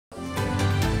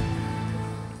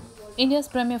India's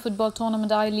premier football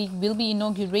tournament I-League will be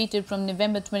inaugurated from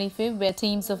November 25, where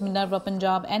teams of Minerva,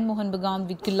 Punjab and Mohun Bagan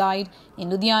will collide in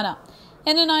Ludhiana.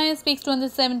 NNIS speaks to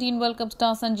under-17 World Cup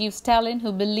star Sanjeev Stalin,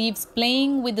 who believes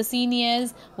playing with the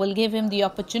seniors will give him the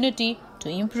opportunity to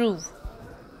improve.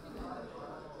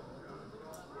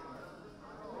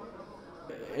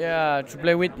 Yeah, to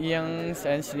play with young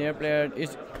and senior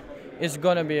players is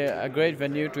gonna be a great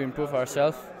venue to improve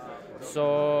ourselves.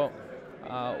 So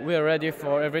we are ready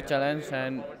for every challenge,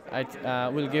 and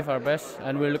we'll give our best,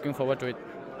 and we're looking forward to it.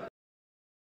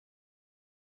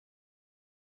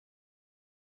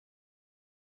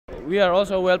 We are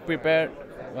also well prepared.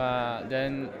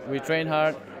 Then we train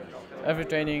hard. Every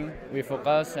training we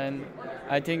focus, and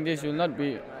I think this will not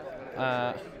be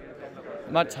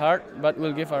much hard, but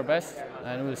we'll give our best,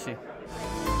 and we'll see.